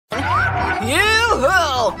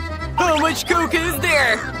Yoo-hoo! How much Coke is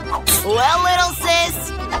there? Well, little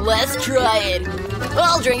sis, let's try it.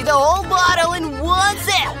 I'll drink the whole bottle in one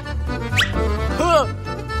sip. Huh.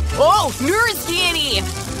 Oh, nurse candy!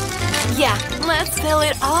 Yeah, let's fill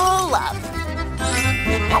it all up.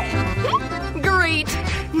 Great!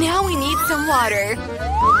 Now we need some water.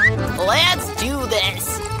 Let's do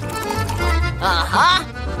this. Uh-huh.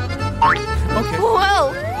 Okay.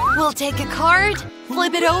 Whoa! We'll take a card,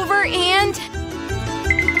 flip it over, and…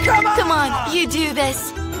 Come on, you do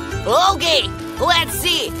this. Okay, let's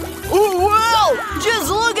see. Ooh, whoa! Just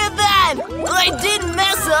look at that! I didn't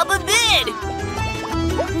mess up a bit!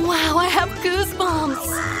 Wow, I have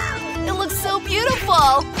goosebumps. It looks so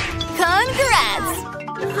beautiful. Congrats!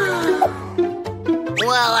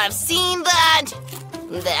 Well, I've seen that.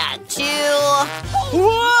 That too.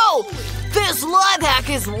 Whoa! This life hack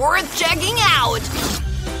is worth checking out.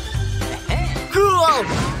 Cool!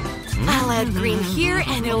 I'll add green here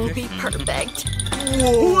and it'll be perfect.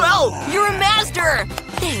 Whoa! You're a master!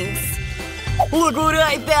 Thanks. Look what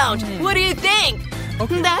I found! What do you think?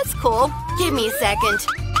 Okay. That's cool. Give me a second.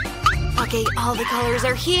 Okay, all the colors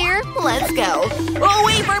are here. Let's go. Oh,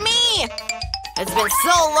 wait for me! It's been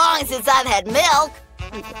so long since I've had milk.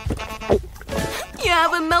 You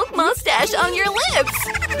have a milk mustache on your lips.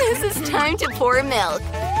 This is time to pour milk.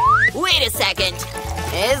 Wait a second.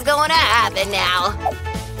 It's going to happen now.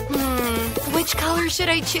 Which color should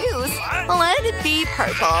I choose? Let it be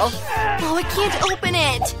purple. Oh, I can't open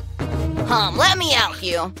it. Let me help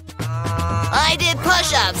you. I did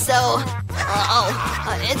push-ups, so…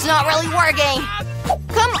 it's not really working.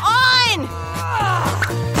 Come on!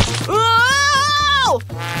 Oh!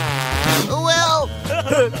 Well,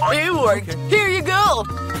 it worked. Here you go.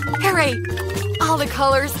 Hooray! All the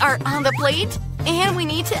colors are on the plate, and we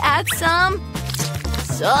need to add some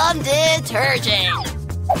detergent.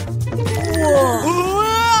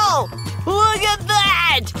 Whoa! Look at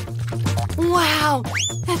that! Wow,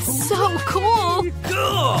 that's so cool.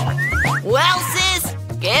 Well, sis,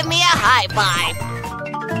 give me a high five.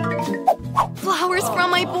 Flowers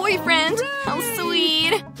from my boyfriend. How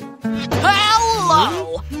sweet.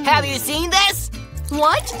 Hello! Have you seen this?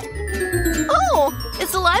 What? Oh,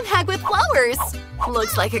 it's a life hack with flowers.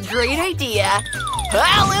 Looks like a great idea.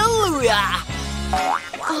 Hallelujah!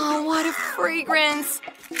 Oh, what a fragrance.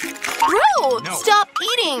 Bro, stop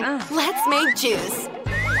eating. Let's make juice.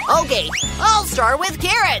 Okay, I'll start with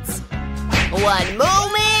carrots. One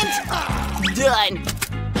moment. Done.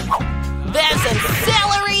 Then some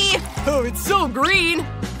celery. Oh, it's so green.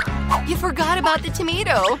 You forgot about the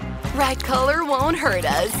tomato. Right color won't hurt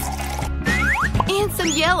us. And some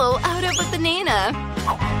yellow out of a banana.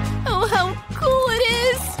 Oh, how cool it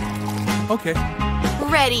is. Okay.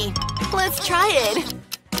 Ready. Let's try it.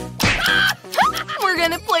 We're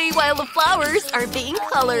gonna play while the flowers are being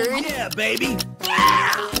colored. Yeah, baby.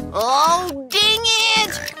 Oh, dang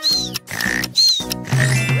it!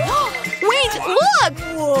 Wait, look!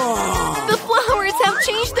 Whoa. The flowers have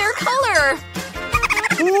changed their color.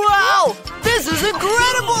 Wow! This is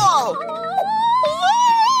incredible!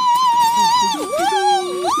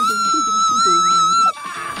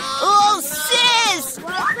 Oh, sis!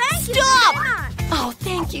 Stop! Oh,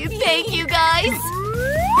 thank you, guys!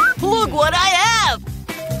 Look what I have!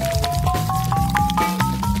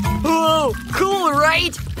 Oh, cool,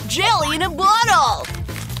 right? Jelly in a bottle!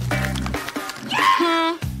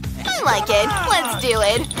 I like it. Let's do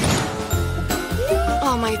it.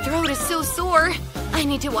 Oh, my throat is so sore. I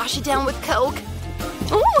need to wash it down with Coke.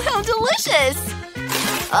 Oh, how delicious!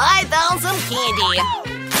 I found some candy.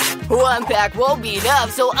 One pack won't be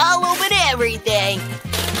enough, so I'll open everything.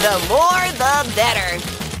 The more, the better.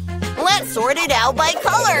 Let's sort it out by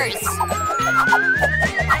colors.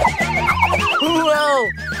 Whoa!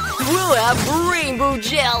 We'll have rainbow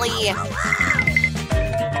jelly.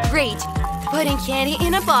 Great. Putting candy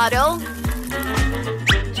in a bottle.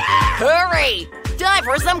 Hurry! Time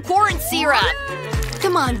for some corn syrup.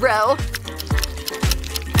 Come on, bro.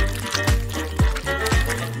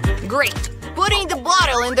 Great. Putting the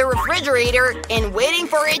bottle in the refrigerator and waiting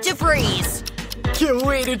for it to freeze. Can't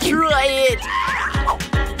wait to try it.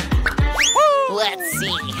 Let's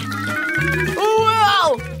see.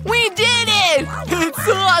 Wow! We did it! It's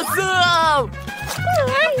awesome!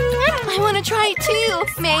 I want to try it too.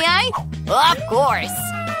 May I? Of course.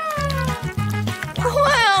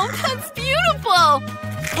 Wow, that's beautiful!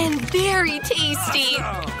 And very tasty.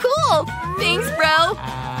 Cool! Thanks, bro.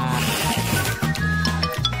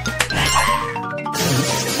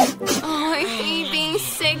 Oh, I hate being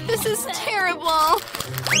sick. This is terrible.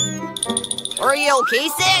 Are you okay,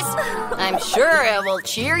 sis? I'm sure it will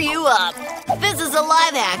cheer you up. This is a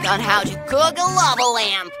live hack on how to cook a lava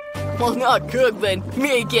lamp. Well, not cook, but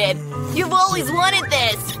make it. You've always wanted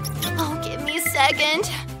this. Oh, give me a second.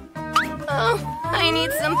 Oh, I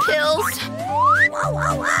need some pills.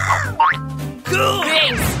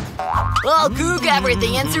 Thanks! I'll cook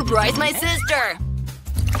everything and surprise my sister.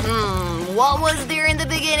 What was there in the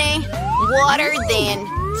beginning? Water, then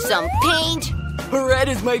some paint. Red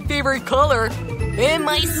is my favorite color. And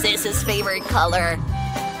my sis's favorite color.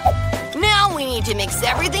 Now we need to mix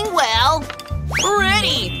everything well.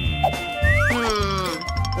 Ready!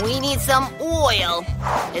 We need some oil.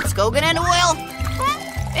 It's coconut oil?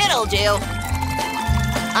 It'll do.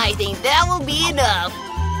 I think that will be enough.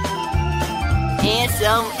 And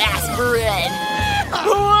some aspirin.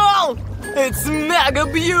 Whoa! It's mega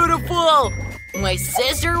beautiful! My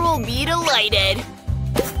sister will be delighted.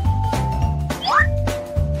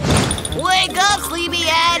 Wake up,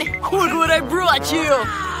 sleepyhead! Look what I brought you!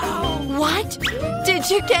 What? Did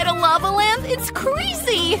you get a lava lamp? It's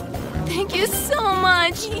crazy! Thank you so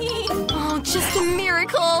much! Oh, just a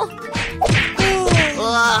miracle!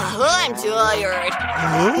 I'm tired.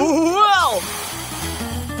 Whoa!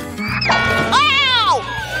 Ow!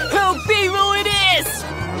 How painful it is!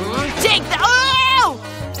 Take that! Oh!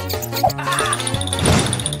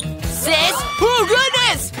 Sis? Oh,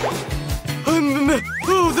 goodness!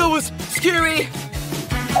 Oh, that was scary.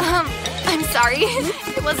 I'm sorry.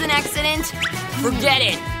 It was an accident. Forget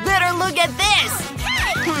it. Better look at this.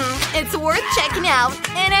 It's worth checking out,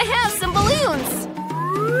 and I have some balloons.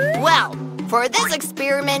 Well, for this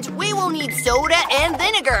experiment, we will need soda and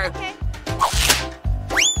vinegar.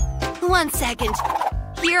 1 second.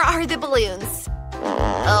 Here are the balloons.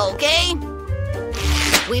 Okay.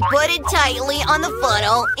 We put it tightly on the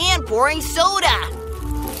funnel and pouring soda.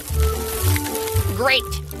 Great.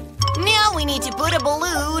 Now we need to put a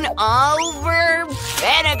balloon over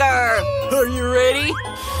vinegar. Are you ready?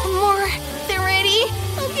 More than ready.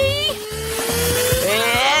 Okay.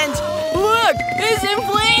 And look! It's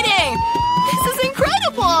inflating! This is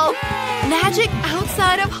incredible! Magic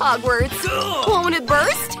outside of Hogwarts. Won't it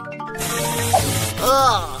burst?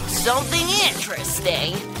 Oh, something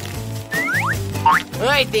interesting.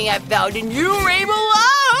 I think I found a new rainbow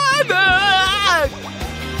lava!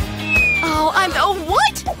 Oh, oh,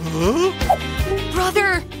 what? Huh?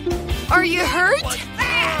 Brother, are you hurt?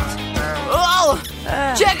 Oh,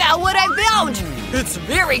 check out what I found! It's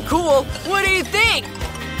very cool. What do you think?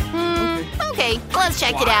 Okay, let's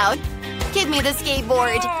check it out. Give me the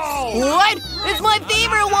skateboard. What? It's my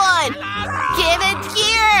favorite one! Give it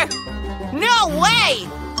here! No way!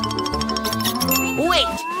 Wait.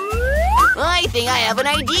 I think I have an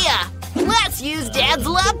idea. Let's use Dad's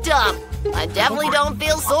laptop. I definitely don't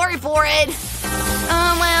feel sorry for it.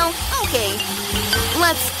 Well, okay.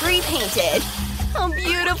 Let's repaint it. Oh,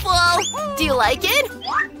 beautiful. Do you like it?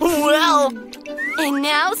 Well. And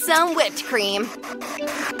now some whipped cream.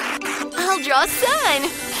 I'll draw sun.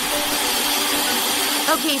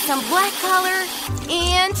 Okay, some black color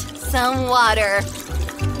and some water.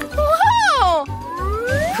 Whoa!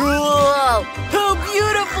 Cool! How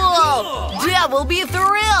beautiful! Dad will be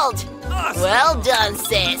thrilled! Well done,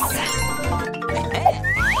 sis.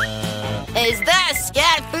 Is that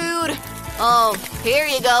scat food? Oh, here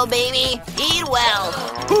you go, baby. Eat well.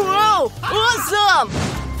 Whoa! Awesome!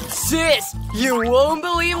 Sis, you won't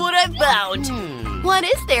believe what I found. What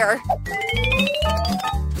is there?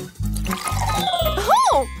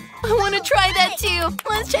 Oh! I want to try that too.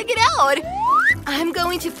 Let's check it out. I'm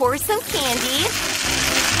going to pour some candy.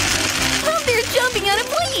 Oh, they're jumping on a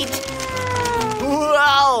plate.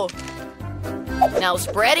 Wow! Now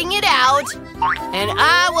spreading it out. And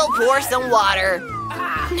I will pour some water.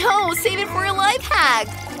 No, save it for a life hack.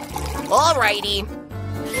 Alrighty.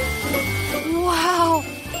 Wow!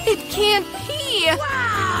 It can't be!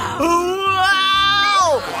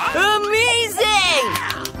 Wow! Amazing!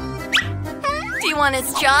 Do you want a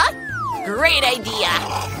straw? Great idea!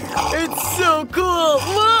 It's so cool!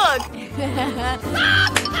 Look!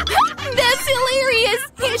 That's hilarious!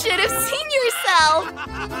 You should have seen yourself!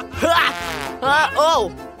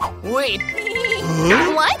 Oh! Wait!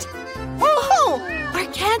 What? Oh! Our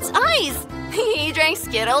cat's eyes! He drank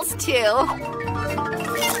Skittles too.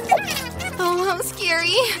 Oh, how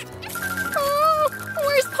scary! Oh,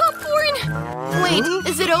 where's popcorn? Wait,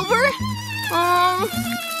 is it over?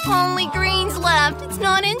 Only greens left. It's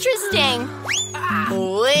not interesting.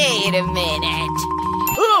 Wait a minute.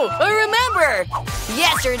 Oh, I remember!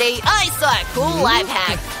 Yesterday, I saw a cool life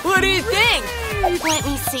hack. What do you think? Let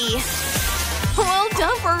me see. Well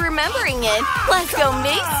done for remembering it. Let's go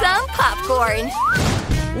make some popcorn.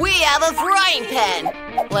 We have a frying pan!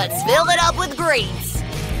 Let's fill it up with greens!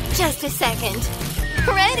 Just a second.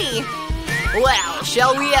 Ready! Well,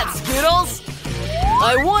 shall we add Skittles?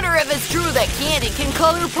 I wonder if it's true that candy can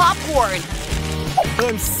color popcorn!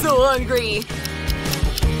 I'm so hungry!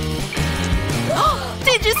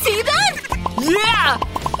 Did you see that? Yeah!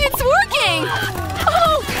 It's working!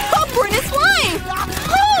 Oh! Popcorn is flying!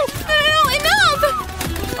 Oh! No, enough!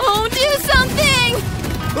 Oh, do something!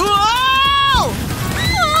 Whoa!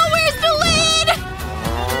 Oh, where's the lid?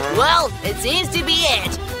 Well, it seems to be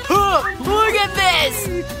it. Look at this!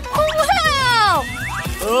 Wow!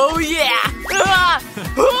 Oh, yeah!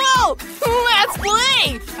 Oh! Let's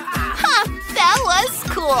play! Huh, that was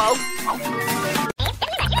cool.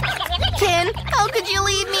 Ken, how could you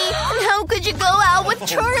leave me? And how could you go out with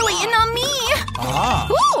Charlie and not me?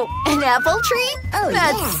 Ooh, an apple tree?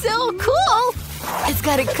 That's so cool! It's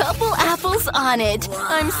got a couple apples on it.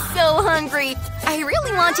 I'm so hungry. I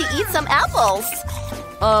really want to eat some apples.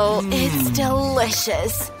 Oh, it's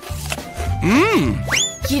delicious.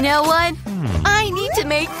 You know what? I need to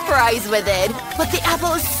make fries with it. But the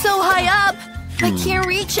apple is so high up. I can't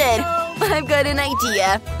reach it. But I've got an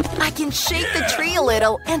idea. I can shake the tree a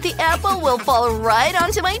little and the apple will fall right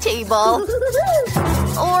onto my table.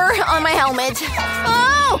 Or on my helmet.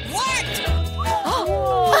 Oh! What?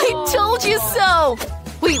 I told you so!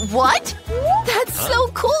 Wait, what? That's so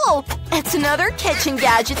cool! It's another kitchen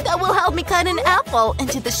gadget that will help me cut an apple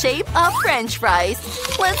into the shape of French fries.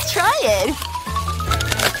 Let's try it.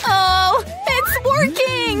 Oh, it's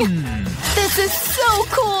working! This is so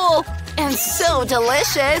cool! And so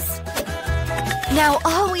delicious! Now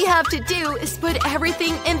all we have to do is put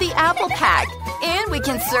everything in the apple pack. And we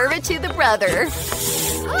can serve it to the brother.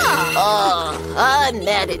 Oh, I'm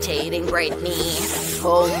meditating, Brittany.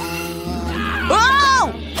 Oh!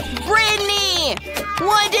 Brittany!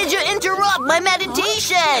 Why did you interrupt my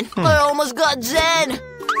meditation? I almost got zen.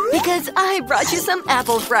 Because I brought you some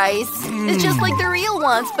apple fries. It's just like the real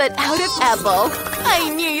ones, but out of apple. I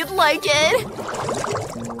knew you'd like it.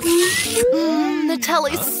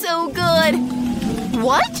 Nutella is so good.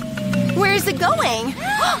 What? Where is it going?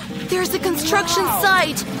 There's a construction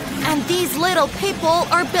site. And these little people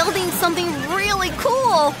are building something really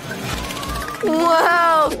cool.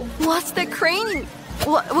 Wow! What's the crane?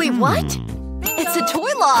 Wait, what? It's a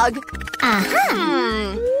toy log.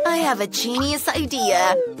 I have a genius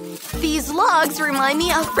idea. These logs remind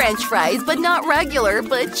me of French fries, but not regular,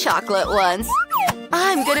 but chocolate ones.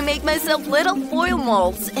 I'm gonna make myself little foil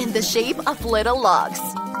molds in the shape of little logs.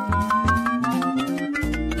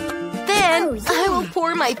 Then I will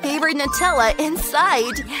pour my favorite Nutella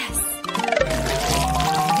inside. Yes.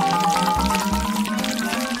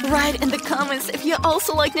 Write in the comments if you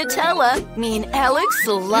also like Nutella. Me and Alex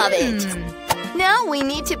love it. Now we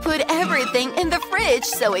need to put everything in the fridge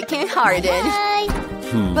so it can harden.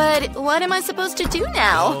 But what am I supposed to do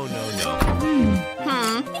now?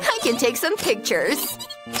 I can take some pictures.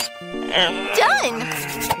 Done!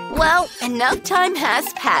 Well, enough time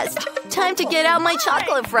has passed. Time to get out my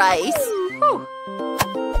chocolate fries.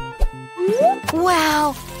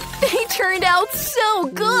 Wow! They turned out so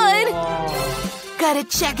good! Gotta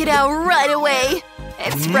check it out right away.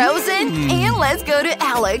 It's frozen, and let's go to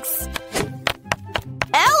Alex.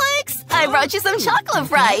 Alex! I brought you some chocolate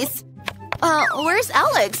fries. Where's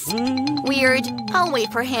Alex? Weird. I'll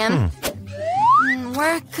wait for him.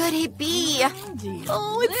 Where could he be?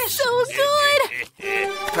 Oh, it's so good!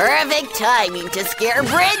 Perfect timing to scare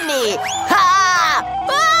Brittany! Ha!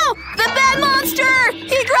 Oh! The bad monster!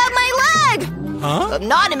 He grabbed my leg! Huh? I'm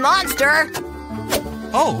not a monster!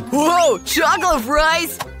 Oh! Whoa! Chocolate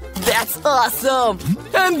fries! That's awesome!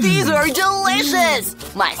 And these are delicious!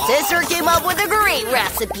 My sister came up with a great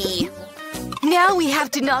recipe! Now we have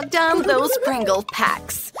to knock down those Pringle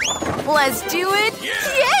packs. Let's do it!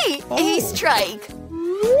 Yay! A strike!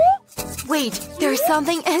 Wait, there's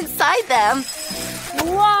something inside them!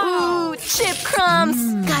 Wow! Ooh, chip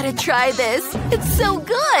crumbs! Gotta try this! It's so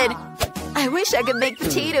good! I wish I could make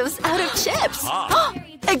potatoes out of chips!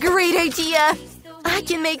 A great idea! I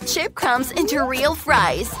can make chip crumbs into real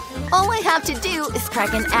fries. All I have to do is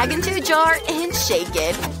crack an egg into a jar and shake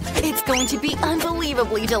it. It's going to be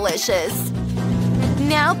unbelievably delicious.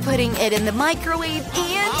 Now putting it in the microwave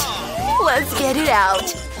and… let's get it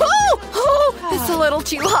out. Oh, it's a little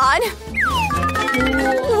too hot.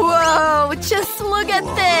 Whoa, just look at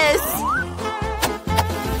this.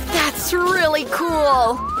 That's really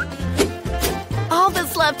cool. All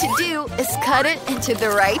that's left to do is cut it into the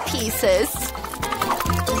right pieces.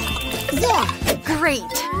 Yeah, great.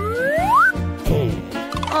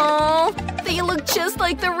 Oh, they look just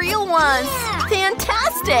like the real ones.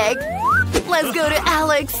 Fantastic. Let's go to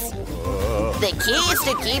Alex. The key is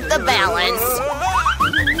to keep the balance.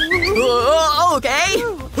 Okay.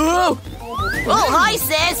 Oh, hi,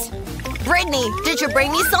 sis. Brittany, did you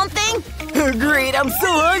bring me something? Great, I'm so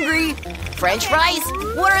hungry. French fries?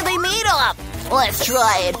 What are they made of? Let's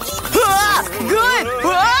try it. Ah, good.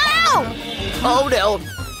 Wow! Oh, no.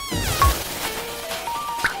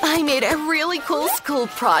 I made a really cool school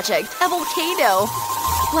project, a volcano.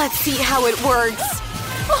 Let's see how it works.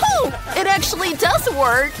 Oh, it actually does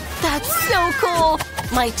work. That's so cool.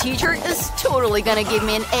 My teacher is totally gonna give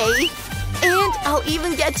me an A. And I'll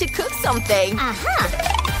even get to cook something.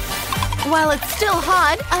 While it's still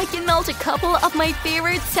hot, I can melt a couple of my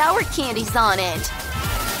favorite sour candies on it.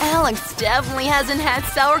 Alex definitely hasn't had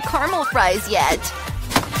sour caramel fries yet.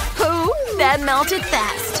 Oh, that melted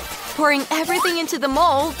fast. Pouring everything into the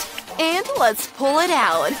mold. And let's pull it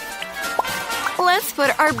out. Let's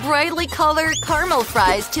put our brightly colored caramel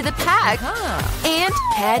fries to the pack. And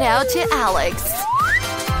head out to Alex.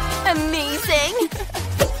 Amazing!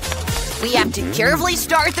 We have to carefully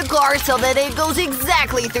start the car so that it goes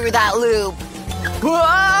exactly through that loop.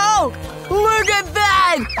 Whoa! Look at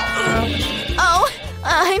that! Oh,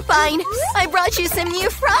 I'm fine. I brought you some new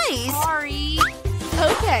fries. Sorry.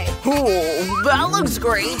 Okay. Oh, that looks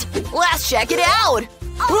great. Let's check it out.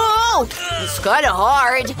 Oh, it's kind of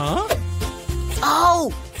hard. Huh?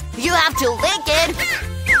 Oh, you have to lick it.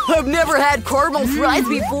 I've never had caramel fries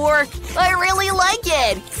before. I really like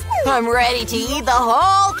it. I'm ready to eat the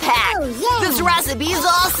whole pack. This recipe is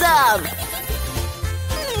awesome.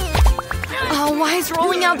 Oh, why is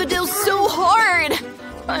rolling out the dough so hard?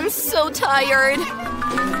 I'm so tired.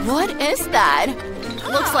 What is that?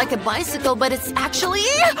 Looks like a bicycle, but it's actually…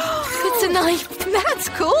 It's a knife. That's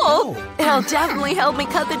cool. It'll definitely help me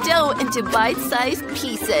cut the dough into bite-sized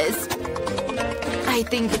pieces. I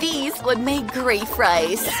think these would make great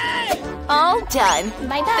fries. All done.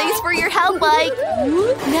 Bye-bye. Thanks for your help, Mike.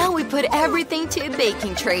 Now we put everything to a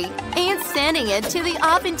baking tray and sending it to the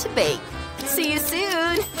oven to bake. See you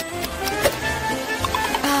soon.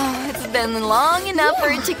 Oh, it's been long enough for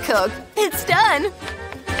it to cook. It's done.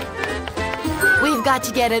 We've got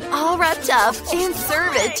to get it all wrapped up and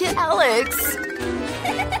serve it to Alex.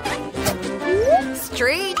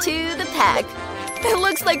 Straight to the pack. It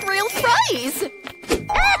looks like real fries.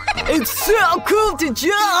 It's so cool to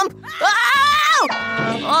jump! Ow!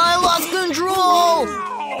 I lost control.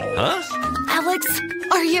 Huh? Alex,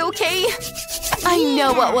 are you okay? I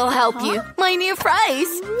know what will help you. My new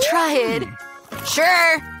fries. Try it.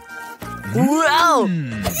 Sure. Wow!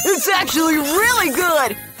 It's actually really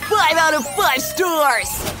good! 5 out of 5 stars!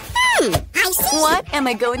 What am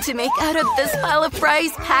I going to make out of this pile of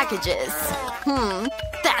fries packages?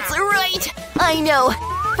 That's right! I know!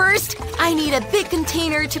 First, I need a big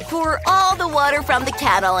container to pour all the water from the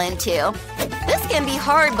kettle into. This can be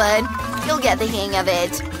hard, but you'll get the hang of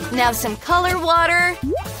it. Now some color water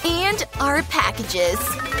and our packages.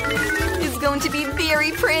 It's going to be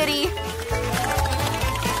very pretty.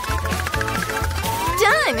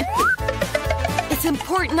 Done! It's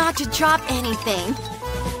important not to drop anything.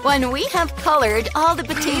 When we have colored all the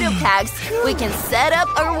potato packs, we can set up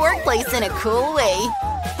our workplace in a cool way.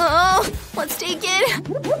 Oh, let's take it.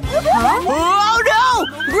 Oh no!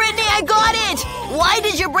 Brittany, I got it! Why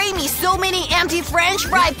did you bring me so many empty French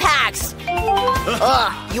fry packs?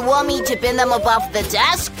 You want me to pin them above the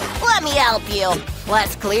desk? Let me help you.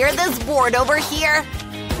 Let's clear this board over here.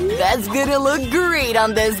 That's gonna look great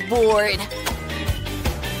on this board.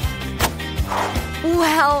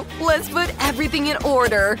 Well, let's put everything in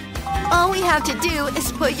order. All we have to do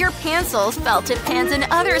is put your pencils, felted pens, and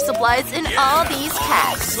other supplies in all these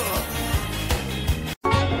packs.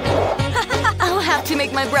 I'll have to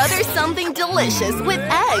make my brother something delicious with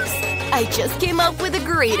eggs. I just came up with a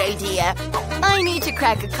great idea. I need to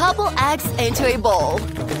crack a couple eggs into a bowl.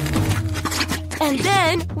 And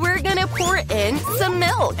then we're gonna pour in some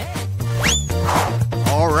milk.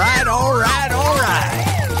 All right, all right, all right.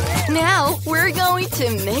 Now, we're going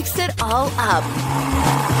to mix it all up.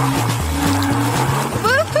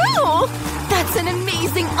 Woohoo! That's an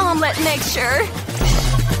amazing omelet mixture!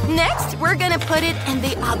 Next, we're gonna put it in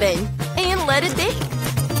the oven and let it bake.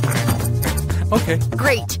 Okay.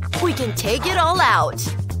 Great! We can take it all out.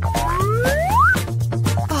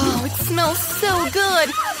 Oh, it smells so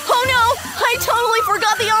good! Oh no! I totally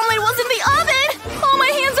forgot the omelet was in the oven! Oh,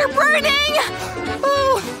 my hands are burning!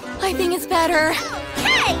 Oh, I think it's better.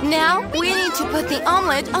 Now, we need to put the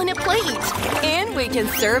omelet on a plate. And we can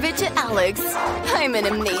serve it to Alex. I'm an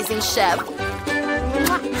amazing chef.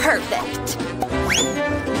 Perfect.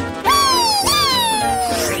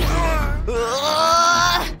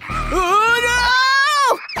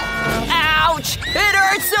 Oh no! Ow!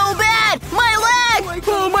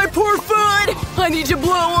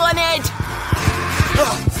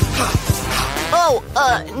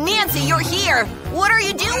 Whoa! Nancy, you're here! What are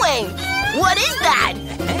you doing? What is that?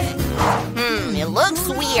 It looks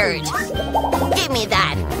weird. Give me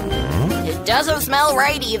that. It doesn't smell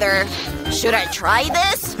right either. Should I try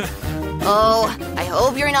this? Oh, I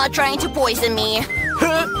hope you're not trying to poison me.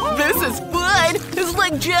 This is fun! It's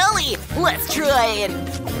like jelly! Let's try it!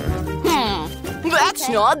 That's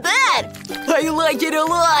not bad! I like it a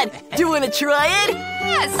lot! Do you want to try it?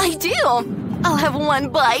 Yes, I do. I'll have one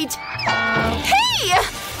bite. Hey!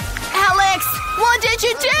 Alex! What did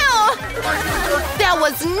you do? That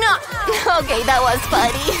was not… Okay, that was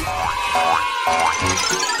funny.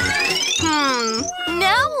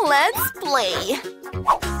 Now let's play.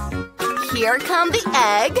 Here come the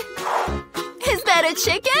egg. Is that a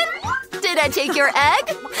chicken? Did I take your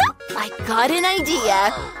egg? I got an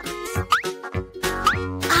idea.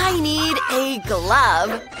 I need a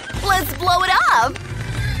glove. Let's blow it up.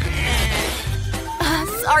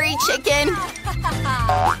 Sorry, chicken.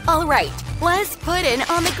 All right, let's put it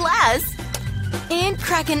on the glass and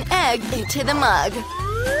crack an egg into the mug.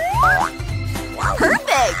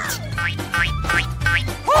 Perfect.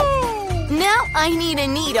 Now I need a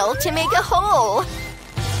needle to make a hole.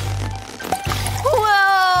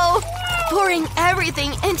 Whoa! Pouring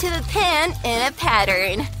everything into the pan in a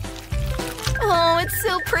pattern. Oh, it's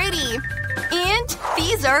so pretty. And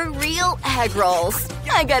these are real egg rolls.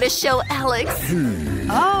 I gotta show Alex.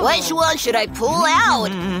 Which one should I pull out?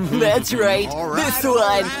 That's right, this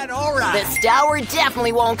one. This tower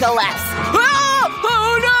definitely won't collapse.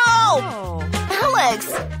 Oh no!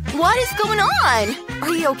 Alex, what is going on?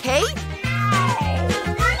 Are you okay?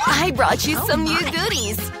 I brought you some new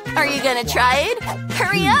goodies. Are you gonna try it?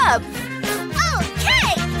 Hurry up!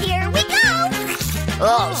 Okay, here we go.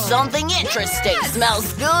 Oh, something interesting.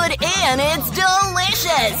 Smells good and it's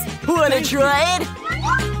delicious. Wanna try it?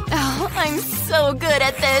 Oh, I'm so good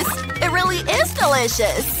at this. It really is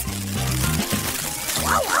delicious.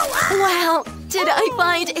 Wow, did I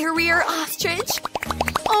find a rare ostrich?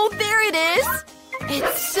 Oh, there it is.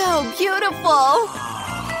 It's so beautiful.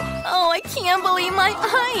 Oh, I can't believe my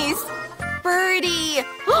eyes. Birdie.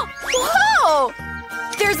 Whoa!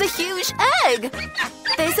 There's a huge egg.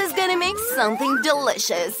 This is gonna make something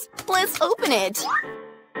delicious. Let's open it.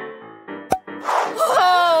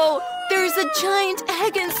 Whoa! There's a giant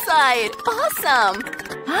egg inside. Awesome.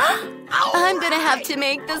 I'm gonna have to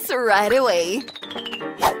make this right away.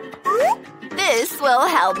 This will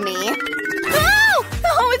help me.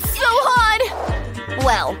 Oh, it's so hot.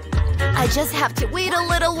 Well, I just have to wait a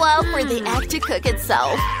little while for the egg to cook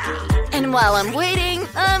itself. And while I'm waiting,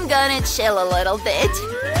 I'm gonna chill a little bit.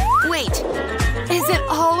 Wait, is it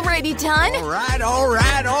already done? All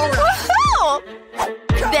right. Woohoo!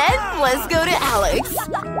 Then let's go to Alex.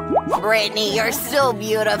 Brittany, you're so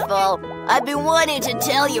beautiful. I've been wanting to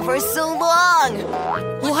tell you for so long.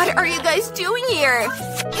 What are you guys doing here?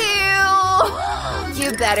 Ew!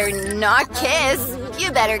 You better not kiss.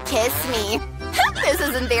 You better kiss me. This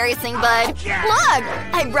is embarrassing, bud. Look,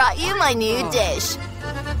 I brought you my new dish.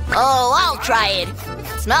 Oh, I'll try it.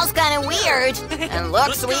 Smells kind of weird and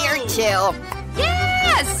looks weird too.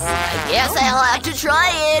 Yes! I guess I'll have to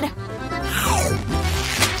try it.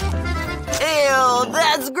 Ew,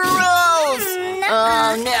 that's gross!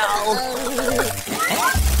 Oh no!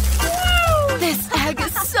 This egg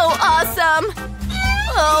is so awesome!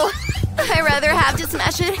 Oh, I'd rather have to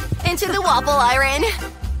smash it into the waffle iron.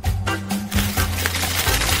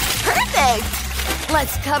 Perfect!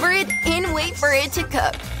 Let's cover it and wait for it to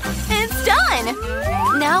cook. It's done!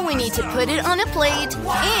 Now we need to put it on a plate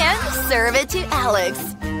and serve it to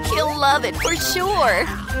Alex. He'll love it for sure.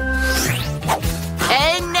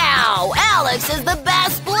 And now, Alex is the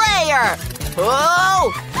best player!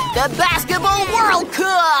 Oh! The Basketball World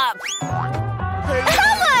Cup!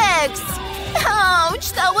 Alex!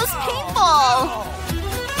 Ouch, that was painful!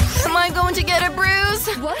 Am I going to get a bruise?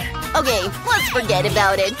 What? Okay, let's forget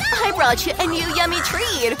about it. I brought you a new yummy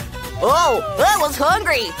treat. Oh, I was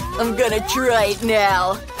hungry. I'm gonna try it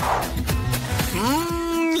now.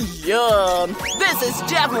 Yum. This is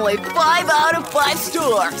definitely 5 out of 5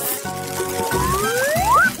 stars.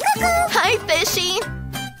 Hi, fishy.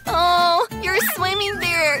 Oh, you're swimming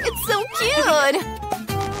there. It's so cute.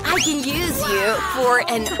 I can use you for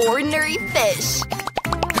an ordinary fish.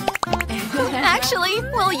 Actually,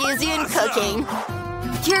 we'll use you in cooking.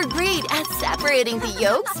 You're great at separating the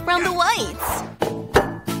yolks from the whites.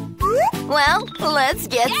 Well, let's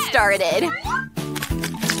get started.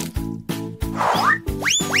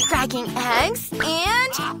 Cracking eggs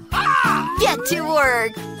and get to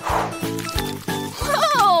work.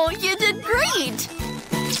 Whoa, you did great.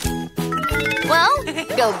 Well,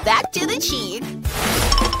 go back to the cheek.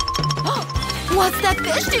 What's that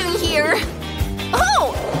fish doing here?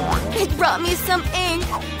 Oh! It brought me some ink.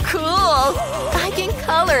 Cool! I can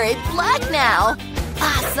color it black now.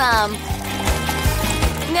 Awesome!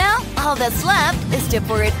 Now, all that's left is to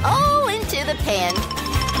pour it all into the pan.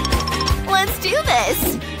 Let's do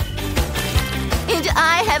this! And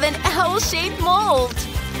I have an L-shaped mold.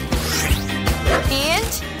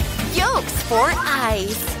 And yolks for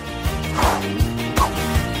eyes.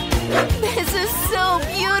 This is so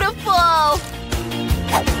beautiful!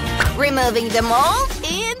 Removing the mold,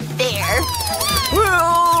 and there.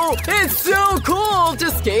 Whoa! It's so cool to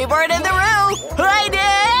skateboard in the room! I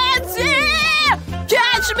dance!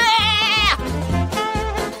 Catch me!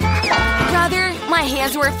 Brother, my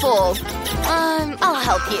hands were full. I'll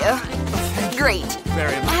help you. Great.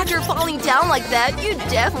 Very much. After falling down like that, you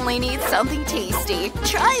definitely need something tasty.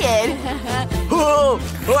 Try it. Oh,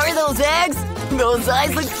 are those eggs? Those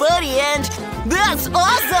eyes look funny and that's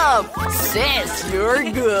awesome! Sis, you're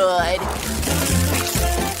good.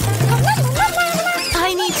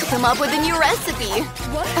 I need to come up with a new recipe.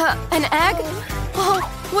 An egg? Oh,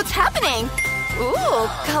 what's happening? Ooh,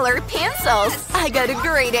 colored pencils. I got a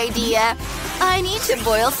great idea. I need to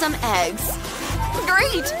boil some eggs.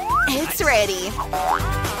 Great! It's ready.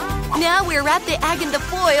 Now we wrap the egg in the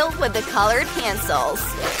foil with the colored pencils.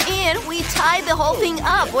 And we tie the whole thing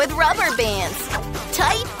up with rubber bands.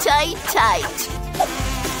 Tight, tight, tight.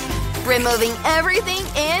 Removing everything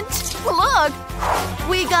and look!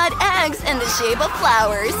 We got eggs in the shape of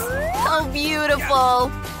flowers. How beautiful!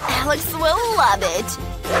 Alex will love it.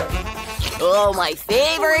 Oh, my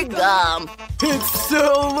favorite gum. It's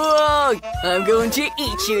so long. I'm going to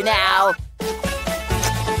eat you now.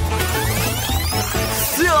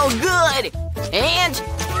 So good! And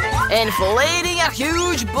inflating a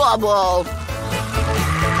huge bubble.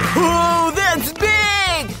 Oh, that's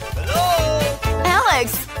big! Hello?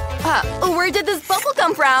 Alex! Where did this bubble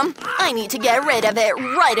come from? I need to get rid of it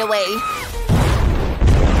right away.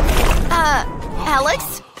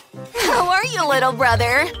 Alex? How are you, little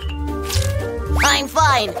brother? I'm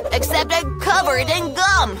fine, except I'm covered in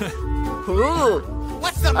gum. Ooh.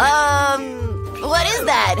 What's the What is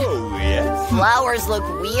that? Oh, yes. Flowers look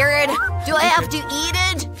weird. Do I have to eat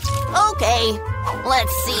it? Okay,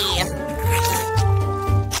 let's see.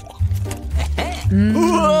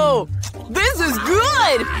 Whoa! This is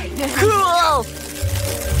good! Cool!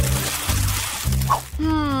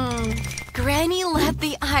 Granny left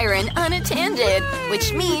the iron unattended,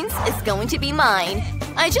 which means it's going to be mine.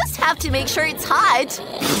 I just have to make sure it's hot.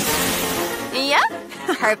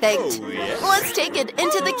 Yep, perfect. Oh, yes. Let's take it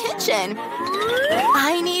into the kitchen.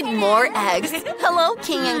 I need more eggs. Hello,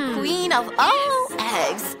 king and queen of all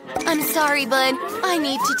eggs. I'm sorry, bud. I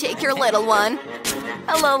need to take your little one.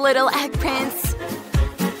 Hello, little egg prince.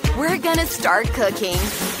 We're gonna start cooking.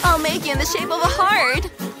 I'll make it in the shape of a heart.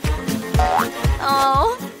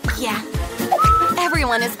 Oh, yeah.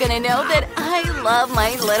 Everyone is gonna know that I love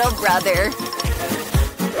my little brother.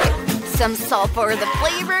 Some salt for the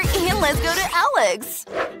flavor, and let's go to Alex.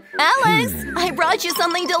 Alex, I brought you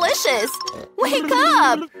something delicious. Wake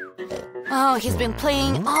up! Oh, he's been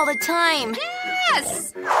playing all the time.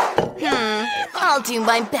 Yes! I'll do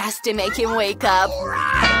my best to make him wake up.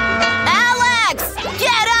 Alex!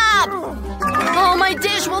 Get up! Oh, my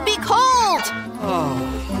dish will be cold!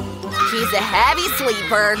 He's a heavy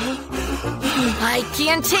sleeper. I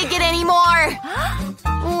can't take it anymore.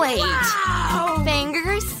 Wait.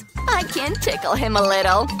 Fingers? I can tickle him a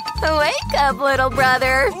little. Wake up, little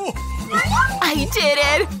brother. I did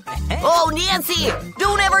it. Oh, Nancy,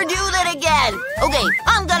 don't ever do that again. Okay,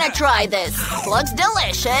 I'm gonna try this. Looks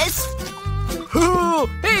delicious. Ooh,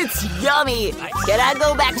 it's yummy. Can I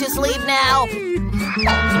go back to sleep now?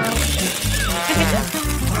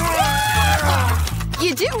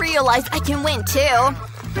 You do realize I can win, too.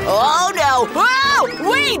 Oh, no. Oh,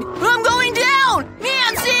 wait! I'm going down!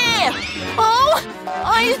 Nancy! Oh,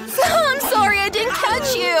 I'm sorry I didn't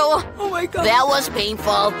catch you. Oh my god. That was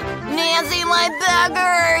painful. Nancy, my back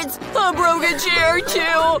hurts. I broke a chair,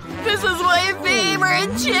 too. This is my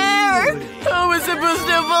favorite chair. How am I supposed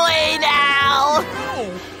to play now?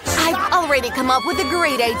 I've already come up with a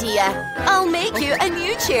great idea. I'll make you a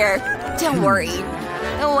new chair. Don't worry.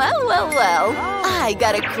 Well. I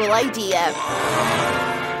got a cool idea.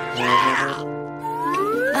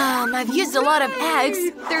 I've used a lot of eggs.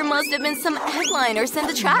 There must have been some egg liners in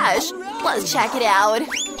the trash. Let's check it out.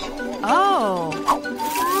 Oh.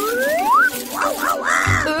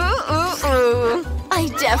 Ooh. I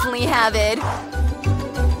definitely have it.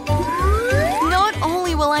 Not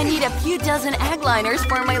only will I need a few dozen egg liners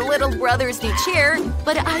for my little brother's new chair,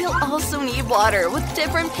 but I'll also need water with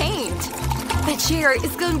different paint. The chair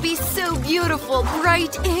is going to be so beautiful,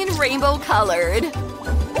 bright and rainbow colored.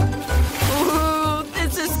 Ooh,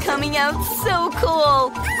 this is coming out so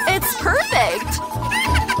cool. It's perfect.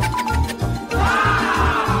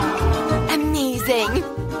 Amazing.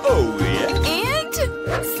 Oh, yeah. And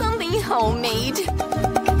something homemade.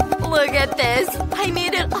 Look at this. I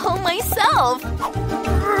made it all myself.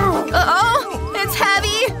 Uh-oh, it's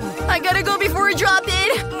heavy. I gotta go before I drop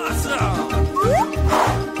it. Awesome.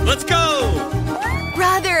 Let's go.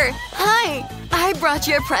 Brother, hi. I brought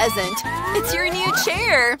you a present. It's your new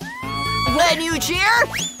chair. A new chair?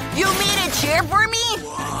 You made a chair for me?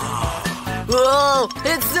 Oh,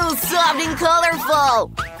 it's so soft and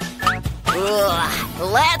colorful. Ugh,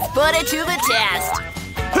 let's put it to the test.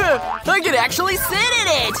 I can actually sit in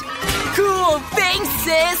it. Cool, thanks,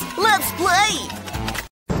 sis. Let's play.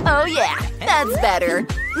 Oh yeah, that's better.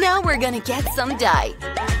 Now we're gonna get some dye.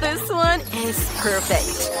 This one is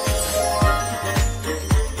perfect.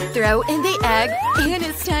 Throw in the egg, and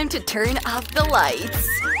it's time to turn off the lights.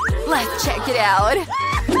 Let's check it out.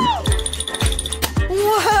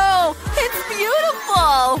 Whoa, it's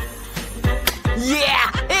beautiful! Yeah,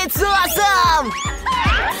 it's awesome!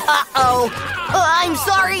 Uh-oh. I'm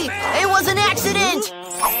sorry. It was an accident.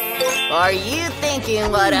 Are you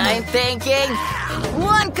thinking what I'm thinking?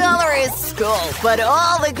 One color is cool, but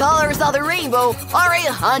all the colors of the rainbow are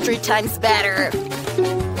 100 times better.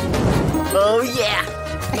 Oh yeah,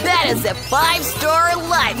 that is a 5-star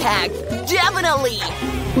life hack. Definitely.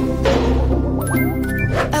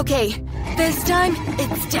 Okay, this time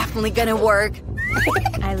it's definitely gonna work.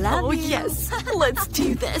 I love Oh yes, let's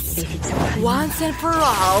do this. Once and for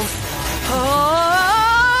all. Oh!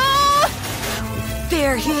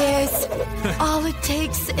 There he is. All it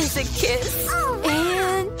takes is a kiss.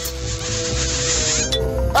 And…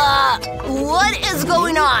 What is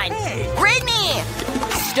going on? Brittany!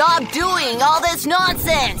 Stop doing all this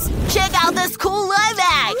nonsense! Check out this cool live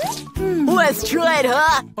hack! Let's try it,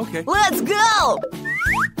 huh? Okay. Let's go!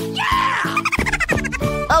 Yeah!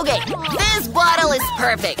 Okay, this bottle is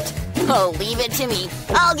perfect. Oh, leave it to me.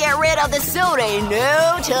 I'll get rid of the soda in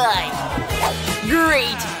no time.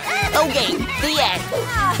 Great. Okay, the end.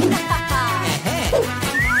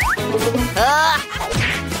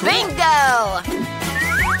 Bingo!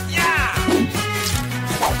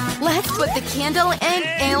 let's put the candle in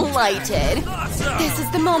and light it. This is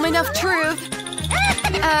the moment of truth.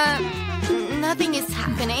 Nothing is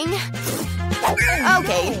happening.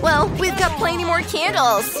 Okay, well, we've got plenty more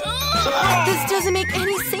candles. This doesn't make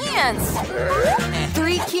any sense.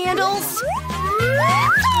 3 candles.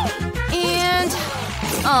 And…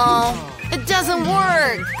 oh, it doesn't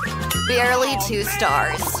work. Barely 2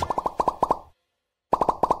 stars.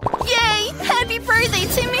 Yay! Happy birthday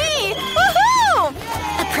to me! Woohoo!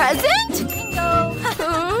 A present?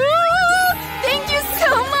 Ooh, thank you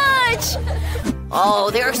so much! Oh,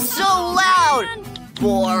 they're so loud!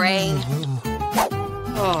 Boring.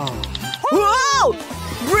 Whoa!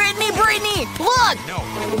 Brittany! Look!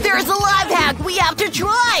 There's a live hack we have to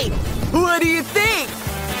try! What do you think?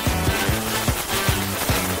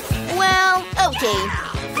 Well, okay.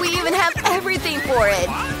 We even have everything for it.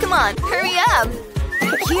 Come on, hurry up.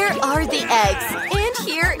 Here are the eggs, and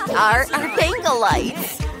here are our Bengal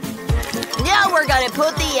lights. Now we're gonna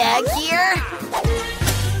put the egg here.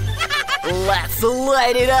 Let's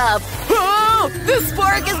light it up. Oh, the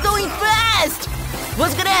spark is going fast.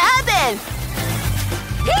 What's gonna happen?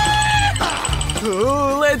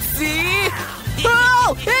 Oh, let's see.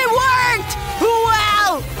 Oh, it worked!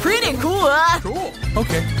 Wow, pretty cool, huh? Cool.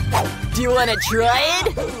 Okay. Do you wanna try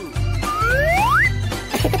it?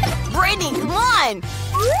 Brittany, come on!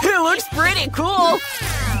 It looks pretty cool!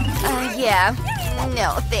 Yeah.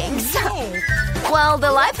 No, thanks. Well,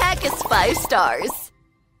 the life hack is 5 stars.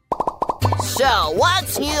 So,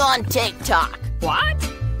 what's new on TikTok? What?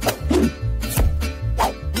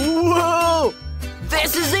 Whoa!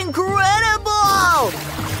 This is incredible!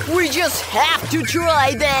 We just have to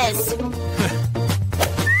try this!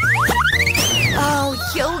 Oh,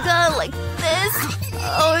 yoga like this?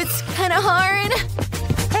 Oh, it's kind of hard.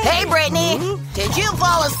 Hey, Brittany! Did you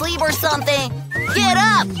fall asleep or something? Get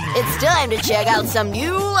up! It's time to check out some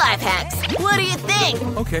new life hacks. What do you think?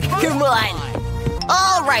 Okay. Come on!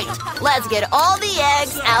 Alright, let's get all the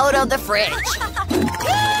eggs out of the fridge.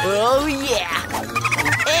 Oh yeah!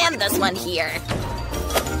 And this one here.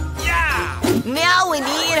 Yeah! Now we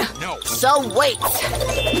need No. some weights.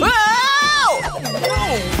 Whoa!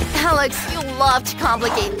 Alex, you love to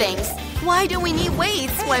complicate things. Why do we need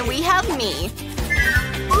weights when we have me?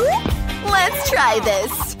 Let's try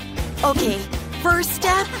this. Okay, first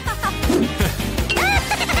step.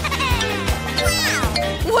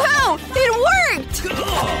 Wow, it worked!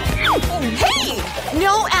 Hey!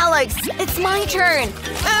 No, Alex, it's my turn.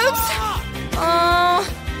 Oops.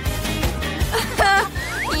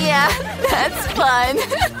 Yeah, that's fun.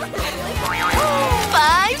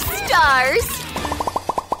 5 stars.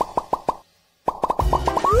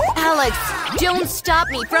 Alex, don't stop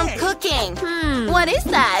me from cooking. What is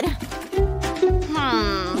that?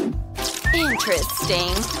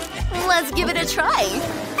 Interesting. Let's give it a try.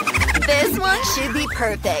 This one should be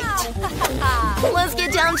perfect. Let's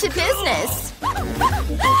get down to business.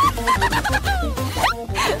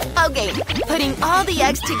 Okay, putting all the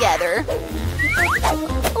eggs together.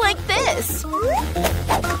 Like this.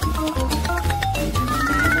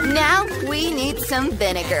 Now we need some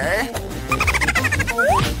vinegar.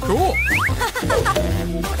 Cool.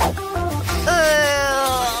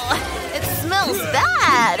 It smells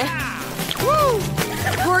bad. Woo.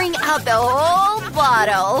 Pouring out the whole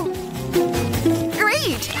bottle.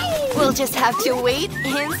 Great! We'll just have to wait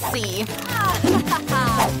and see.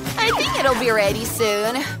 I think it'll be ready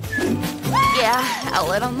soon. Yeah, a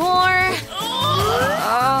little more.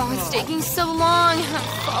 Oh, it's taking so long. I'm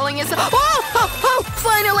falling asleep. Oh,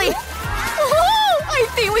 finally! Oh, I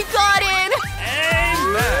think we got it!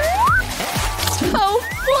 Amen. So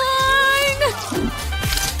fun!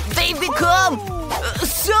 They've become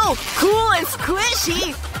so cool and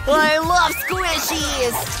squishy! I love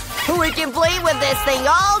squishies! We can play with this thing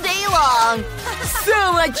all day long!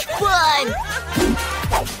 So much fun!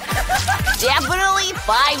 Definitely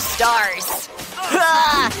 5 stars!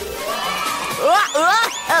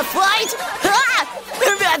 A fight?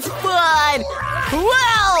 That's fun!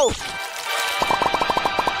 Whoa!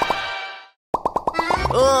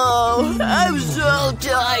 Oh, I'm so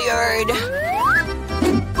tired!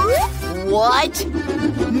 What?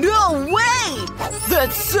 No way!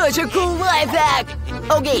 That's such a cool life hack!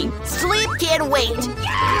 Okay, sleep can wait.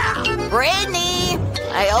 Brittany,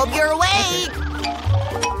 I hope you're awake.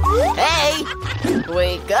 Hey,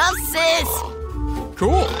 wake up, sis.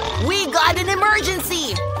 Cool. We got an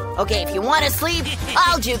emergency. Okay, if you want to sleep,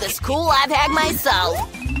 I'll do this cool life hack myself.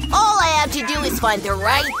 All I have to do is find the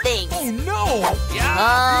right things. Oh,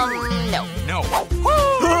 no. No. No.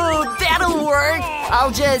 Oh, that'll work.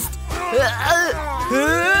 I'll just... Oops!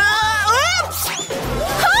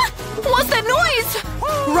 Huh? What's that noise?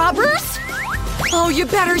 Robbers? Oh, you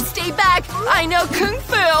better stay back. I know Kung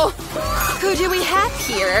Fu. Who do we have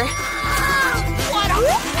here?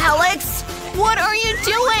 Alex, what are you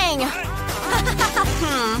doing?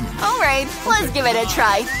 All right, let's give it a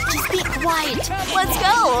try. Just be quiet. Let's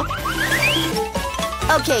go.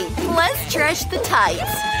 Okay, let's stretch the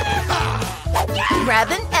tights.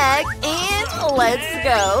 Grab an egg and let's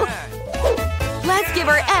go. Let's give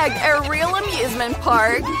our egg a real amusement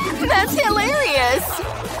park. That's hilarious.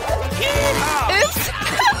 Oops.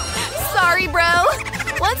 Sorry, bro.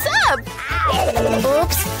 What's up?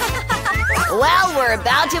 Oops. Well, we're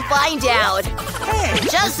about to find out.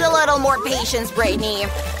 Just a little more patience, Brittany.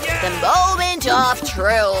 The moment of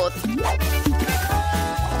truth.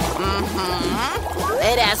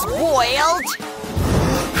 It has boiled.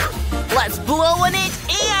 Let's blow on it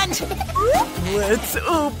and... let's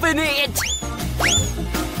open it.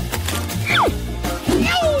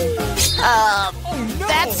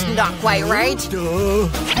 That's not quite right.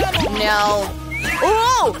 No.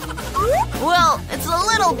 Oh! Well, it's a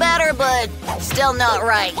little better, but still not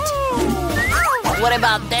right. What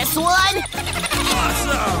about this one?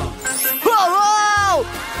 Awesome. Whoa!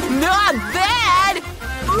 Not bad!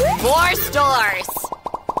 4 stars.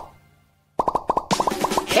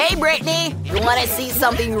 Hey, Brittany, you want to see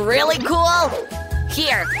something really cool?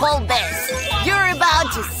 Here, hold this. You're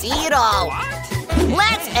about to see it all.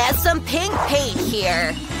 Let's add some pink paint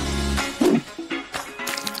here.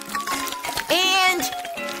 And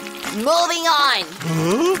moving on.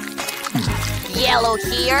 Yellow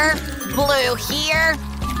here, blue here.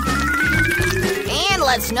 And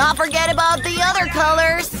let's not forget about the other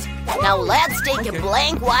colors. Now let's take a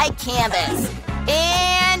blank white canvas.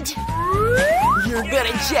 And you're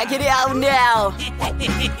gonna check it out now.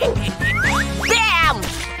 Bam!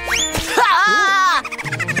 Ha!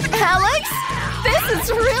 Alex, this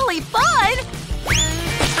is really fun.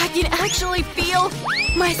 I can actually feel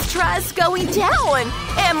my stress going down.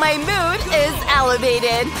 And my mood is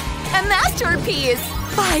elevated. A masterpiece.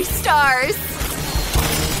 5 stars.